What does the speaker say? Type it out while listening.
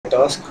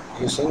task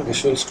using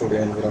Visual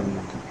Studio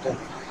environment. Okay.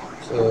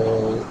 So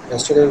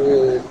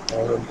yesterday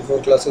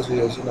before classes we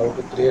using how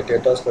to create a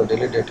task or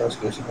delete a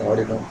task using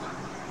Arduino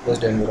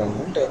based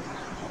environment.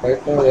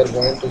 Right now we are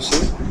going to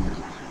see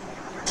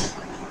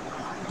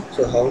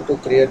how to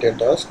create a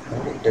task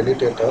and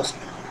delete a task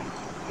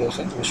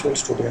using Visual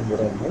Studio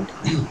environment.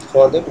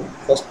 For that,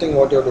 first thing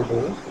what you have to do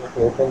is you have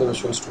to open the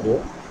Visual Studio.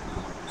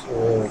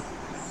 So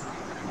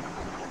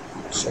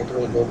straight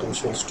away go to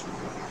Visual Studio.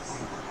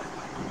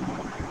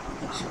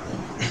 So,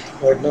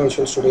 right now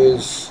Visual Studio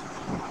is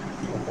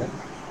okay.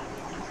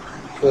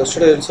 So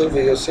yesterday itself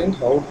we have seen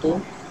how to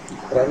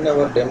run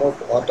our demo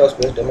FreeRTOS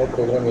based demo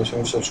program using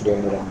Visual Studio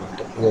environment.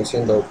 We have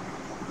seen that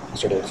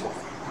yesterday itself.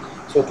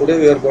 So today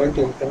we are going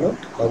to implement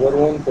our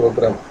own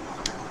program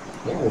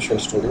in Visual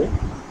Studio.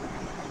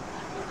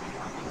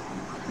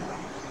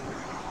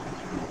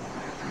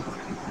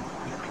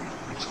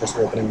 Just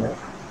opening now,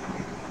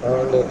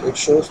 and it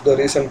shows the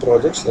recent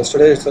projects.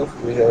 Yesterday itself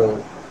we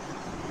have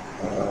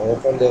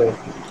opened the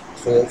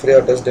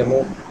FreeRTOS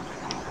demo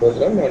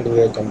program and we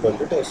have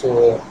compiled it.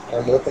 So I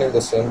am opening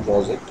the same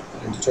project.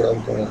 Instead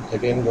of going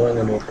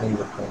and opening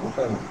the project,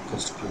 I am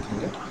just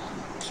clicking it.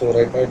 So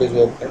right now it is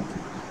open.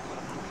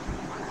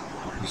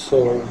 So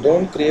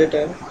don't create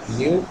a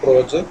new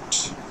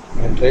project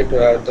and try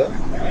to add the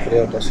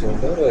FreeRTOS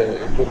folder.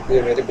 It would be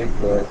a very big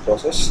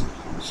process.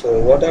 So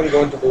what I am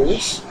going to do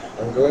is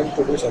I am going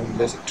to do some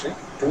basic trick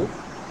to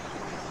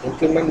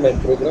implement my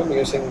program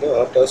using the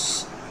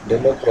FreeRTOS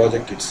demo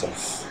project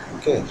itself.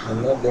 Okay, I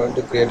am not going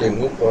to create a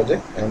new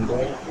project. I am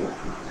going to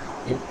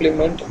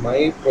implement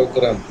my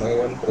program, my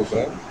own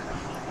program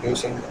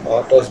using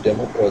FreeRTOS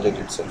demo project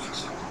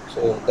itself.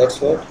 So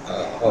that's what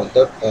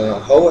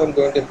how I am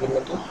going to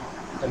implement it.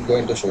 I am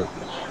going to show it.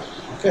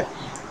 Okay,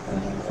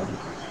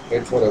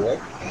 wait for a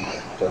while.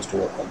 Just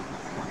to open.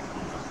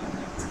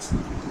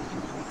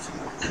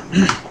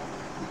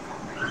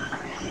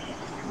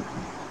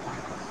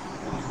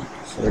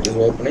 So it is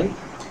opening.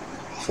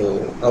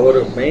 So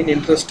our main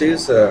interest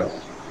is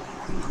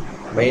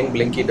main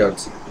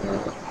blinky.c.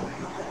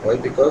 Why?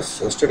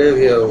 Because yesterday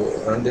we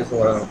have run this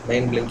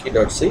main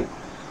blinky.c.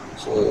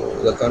 So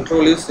the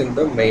control is in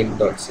the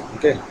main.c.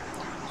 Okay.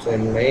 So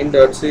in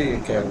main.c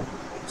you can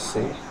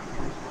see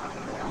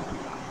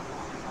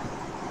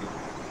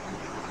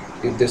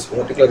if this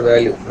particular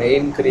value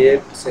main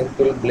create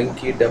simple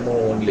blinky demo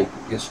only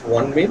is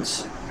 1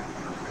 means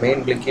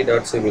main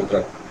blinky.c will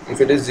run.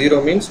 If it is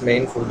 0 means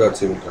main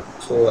full.c will run.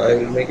 So I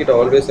will make it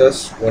always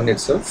as 1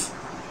 itself.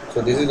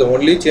 So this is the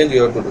only change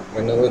you have to do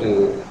whenever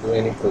you do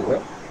any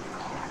program.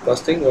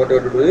 First thing what you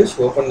have to do is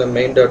open the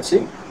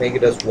main.c, make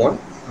it as 1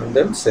 and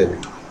then save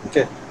it.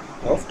 Okay.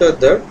 After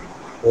that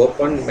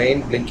open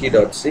main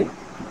blinky.c.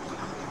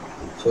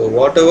 So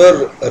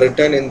whatever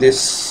written in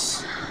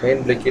this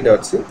main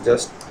blinky.c,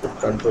 just put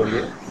Control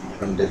A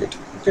and delete.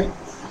 Okay.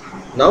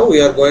 Now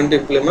we are going to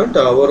implement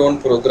our own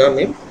program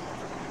in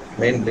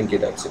main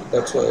blinky.c.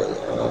 That's why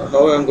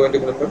how I am going to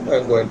implement. I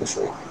am going to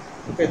show you.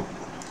 Okay.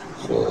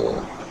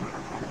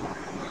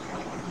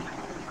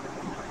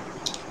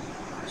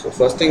 So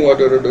first thing what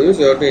you have to do is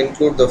you have to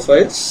include the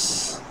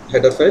files,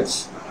 header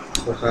files.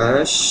 So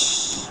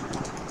hash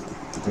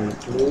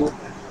include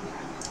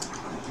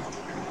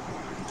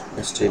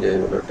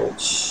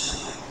stdio.h.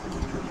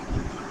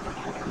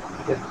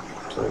 Okay.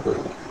 So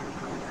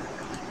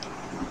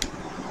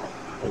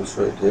I'll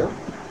show it here.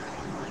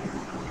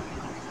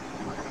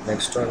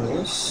 Next one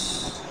is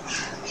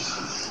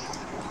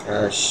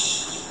hash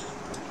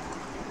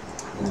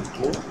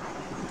include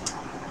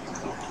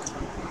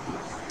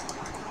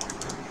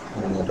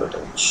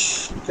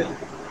 .h. Okay.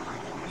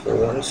 So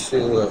once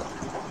you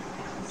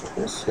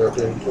you have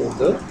to include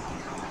the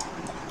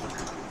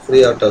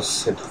FreeRTOS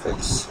set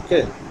files.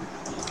 Okay.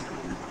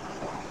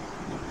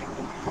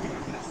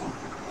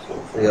 So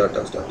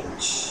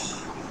FreeRTOS.h.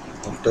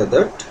 After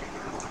that,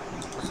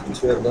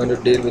 since we are going to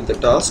deal with the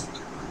task,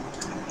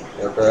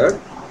 you have to add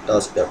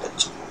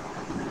task.h.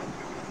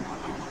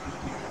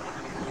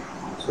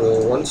 So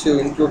once you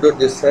included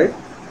this side,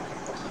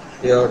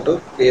 you have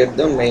to create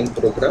the main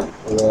program,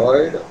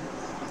 void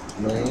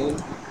main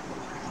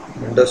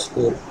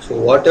underscore. So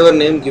whatever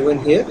name given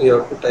here, you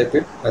have to type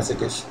it as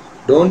it is.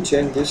 Don't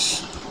change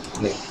this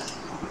name.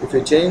 If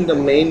you change the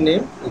main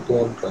name, it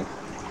won't run.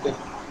 Okay.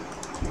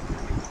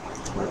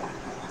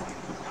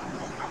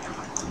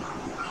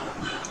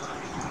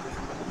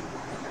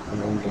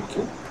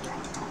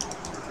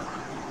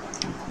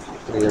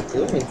 Create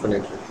an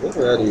infinite loop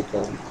where you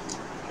can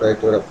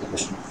write your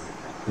application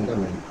in the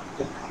main.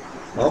 Okay.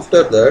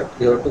 After that,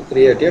 you have to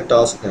create a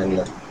task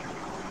handler.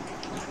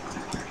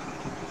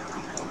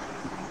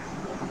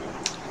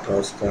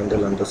 Task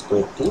handle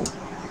underscore to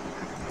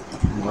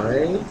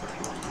my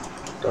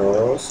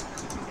task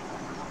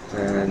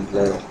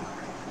handler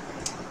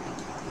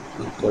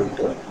equal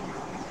to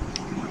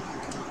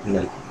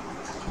null.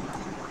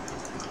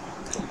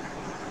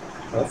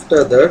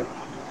 After that,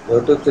 you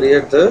have to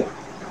create the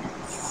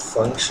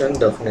function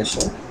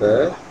definition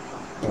where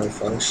my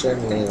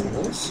function name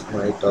is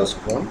my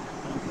task1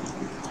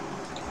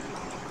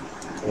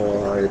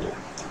 void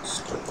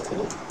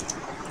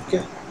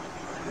Okay,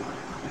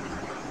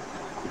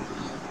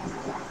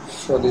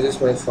 so this is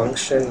my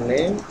function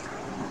name.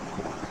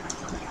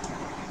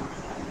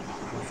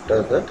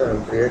 After that, I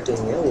am creating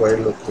a while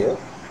loop here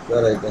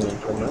where I can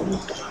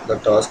implement the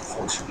task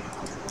function.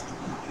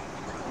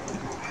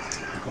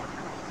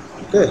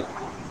 Okay,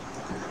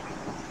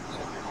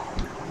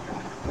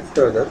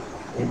 after that,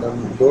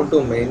 go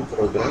to main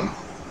program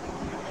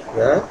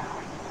where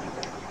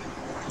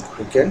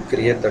you can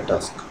create the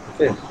task.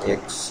 Okay,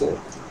 x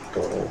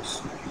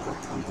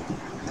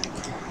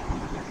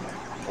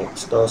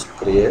task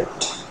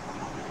create.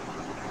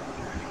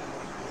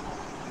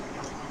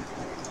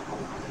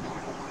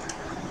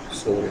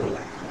 So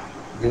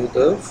give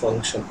the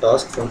function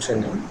task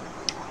function name.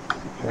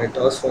 My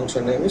task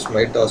function name is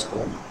my task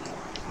one.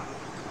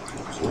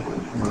 So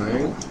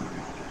my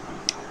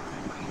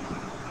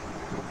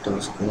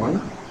task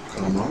one,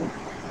 comma,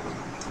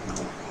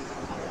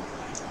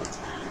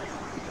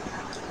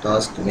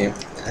 task name,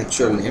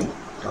 actual name,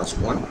 task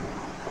one.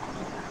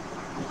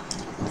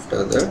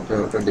 After that, you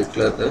have to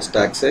declare the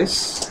stack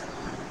size.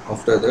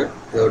 After that,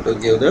 you have to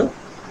give the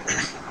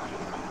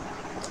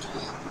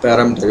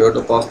parameter. You have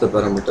to pass the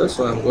parameter.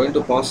 So I am going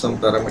to pass some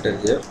parameter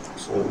here.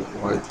 So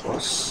while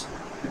pass.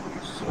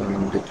 So I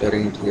am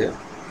declaring it here.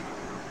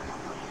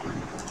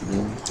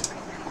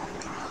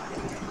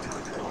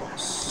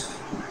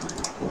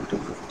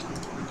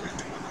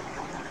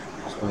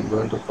 So I am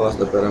going to pass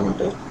the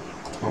parameter.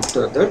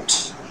 After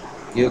that,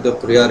 give the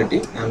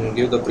priority and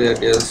give the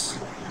priority as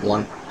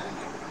 1.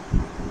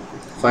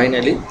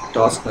 Finally,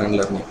 task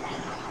handler name.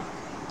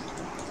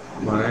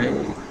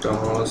 My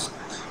task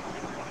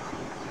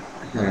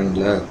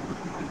handler.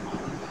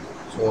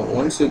 So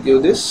once you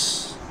give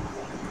this,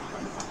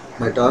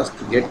 my task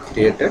get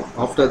created.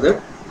 After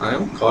that, I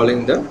am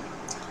calling the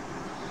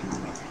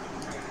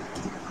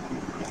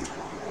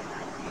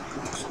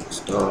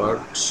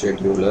starting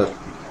scheduler.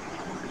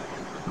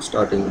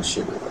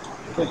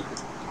 Okay.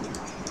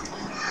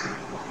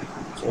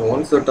 So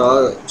once the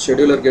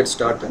scheduler gets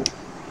started,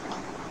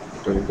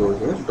 it will go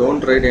here.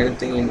 Don't write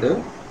anything in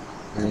the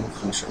main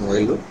function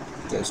while loop.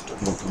 Just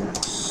nothing.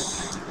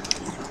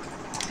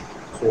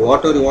 So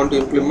whatever you want to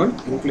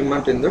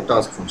implement in the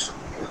task function.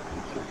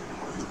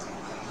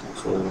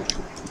 So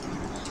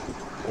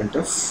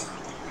printf,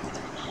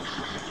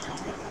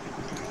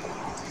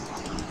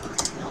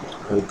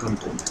 welcome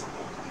to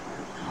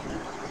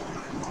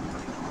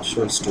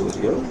Visual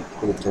Studio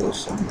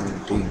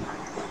 2019.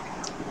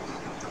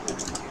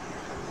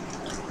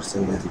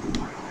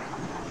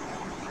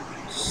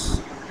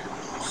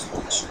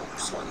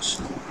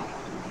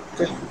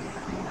 Okay.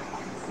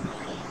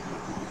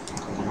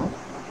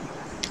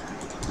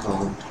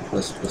 Count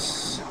plus.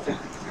 Okay.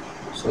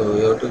 So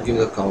you have to give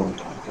the count.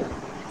 Okay.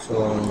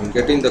 So I'm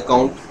getting the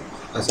count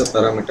as a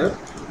parameter.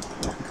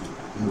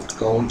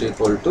 Count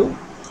equal to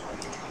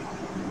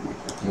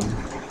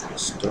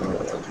star.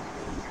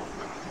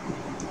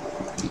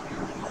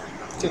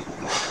 Okay.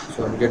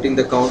 So I'm getting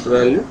the count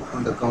value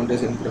and the count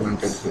is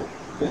implemented here.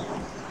 Okay.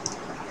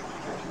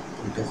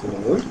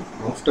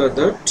 After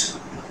that,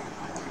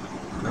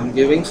 I'm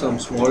giving some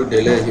small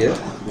delay here.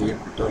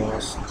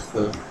 Task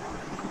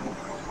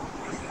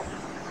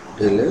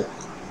delay.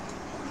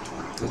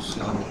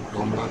 Some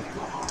normal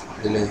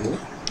delay here.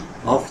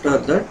 After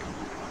that,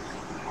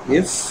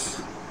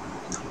 if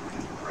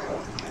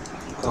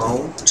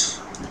count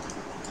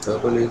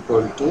double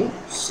equal to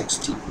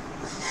 60,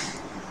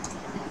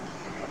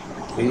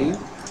 we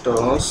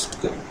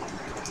task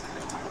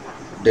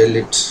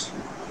delete.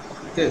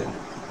 Okay,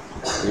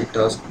 we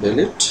task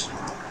delete.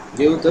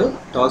 Give the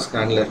task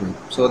handler name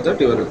so that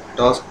your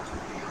task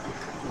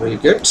will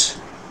get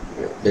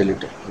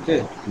deleted.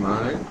 Okay,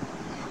 my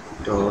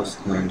task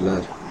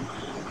handler.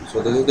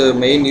 So this is the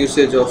main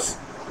usage of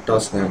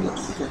task handler.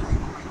 Okay.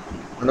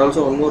 And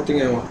also one more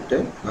thing I want to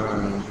tell.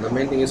 The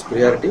main thing is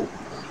priority.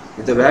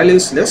 If the value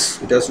is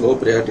less, it has low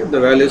priority. If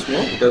the value is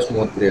more, it has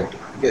more priority.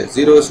 Okay,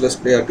 0 is less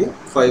priority,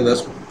 5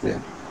 has more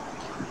priority.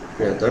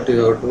 Okay, that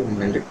you have to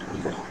mind it.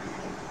 Okay.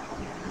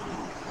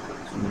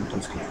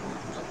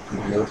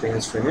 Everything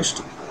is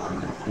finished.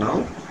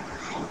 Now,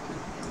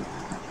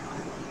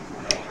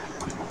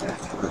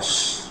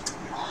 flush.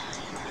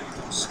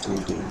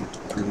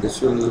 And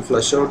this will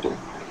flush out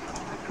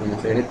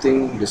if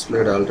anything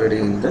displayed already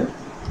in the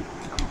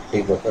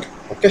debugger.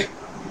 Okay,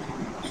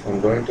 so I'm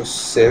going to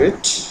save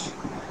it.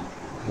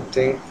 I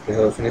think we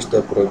have finished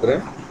the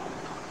program.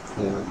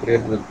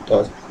 Create the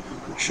task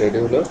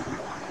scheduler.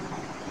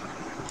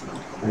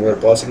 We are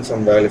passing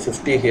some value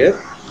 50 here.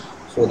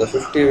 So the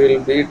 50 will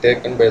be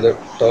taken by the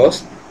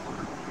task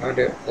and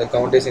the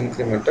count is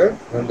incremented.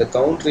 When the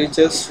count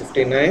reaches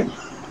 59,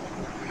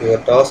 your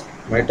task,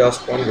 my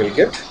task one will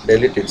get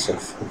delete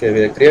itself. Okay, we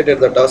have created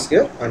the task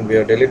here and we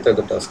have deleted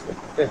the task here.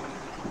 Okay,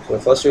 so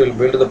first we will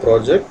build the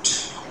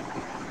project.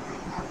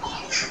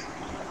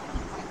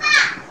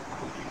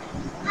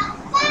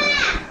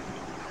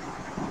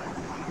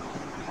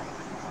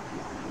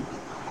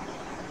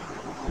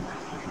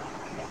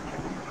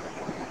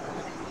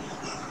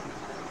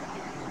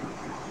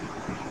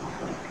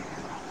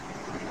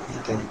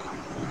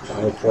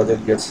 our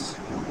project gets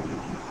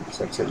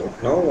succeeded.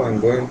 Now I'm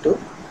going to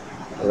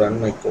run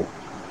my code.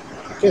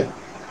 Okay,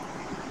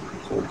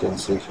 so you can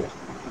see here,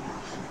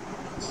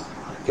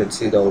 you can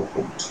see the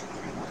output.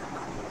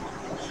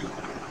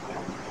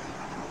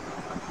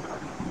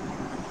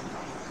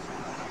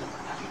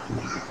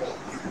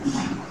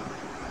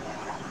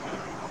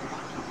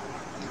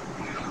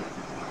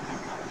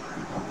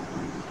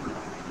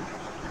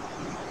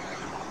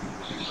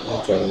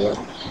 Okay,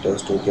 it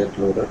has to get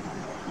loaded.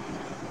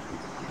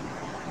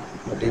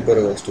 The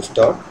debugger has to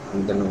start,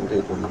 and then only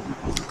it will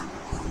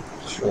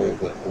show you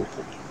the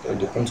output. It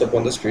depends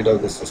upon the speed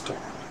of the system.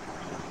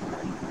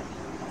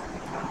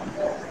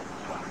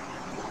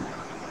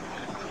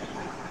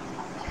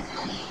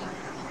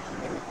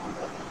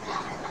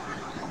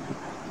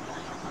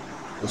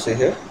 You see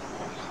here,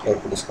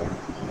 output is coming.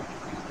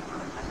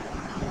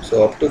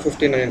 So up to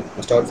 59,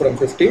 start from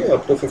 50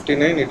 up to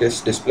 59 it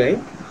is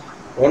displaying.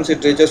 Once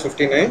it reaches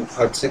 59,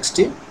 at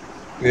 60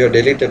 we have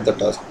deleted the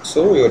task,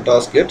 so your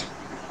task get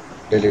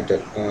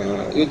deleted.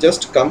 You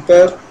just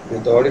compare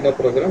with the Arduino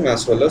program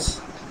as well as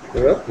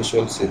your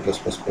Visual C++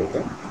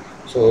 program.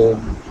 So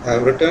I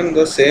have written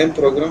the same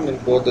program in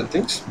both the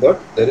things, but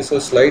there is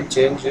a slight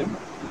change in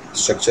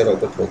structure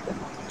of the program.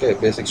 Okay,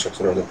 basic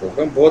structure of the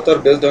program. Both are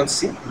based on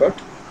C, but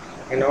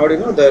in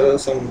Arduino there are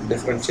some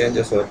different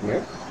changes are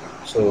made.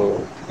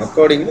 So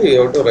accordingly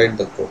you have to write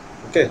the code.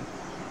 Okay.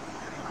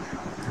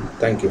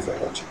 Thank you for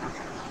watching.